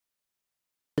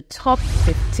top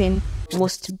 15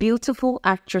 most beautiful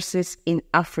actresses in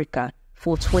Africa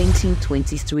for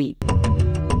 2023.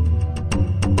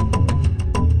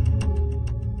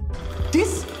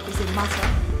 This is a matter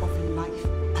of life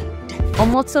and death.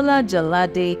 Omotola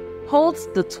Jalade holds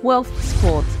the 12th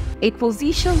spot, a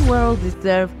position well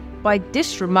deserved by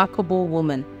this remarkable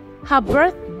woman. Her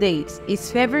birth date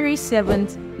is February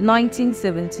 7th,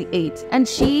 1978, and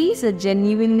she is a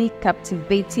genuinely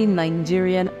captivating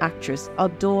Nigerian actress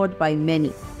adored by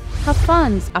many. Her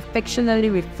fans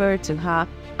affectionately refer to her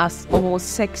as Omo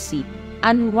Sexy,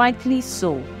 and rightly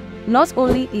so. Not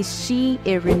only is she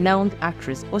a renowned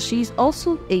actress, but she is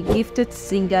also a gifted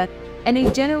singer and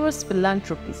a generous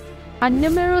philanthropist. Her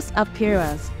numerous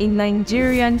appearances in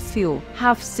Nigerian film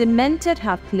have cemented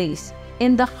her place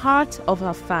in the heart of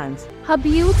her fans. Her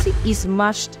beauty is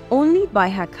matched only by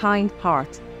her kind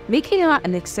heart, making her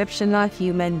an exceptional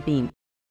human being.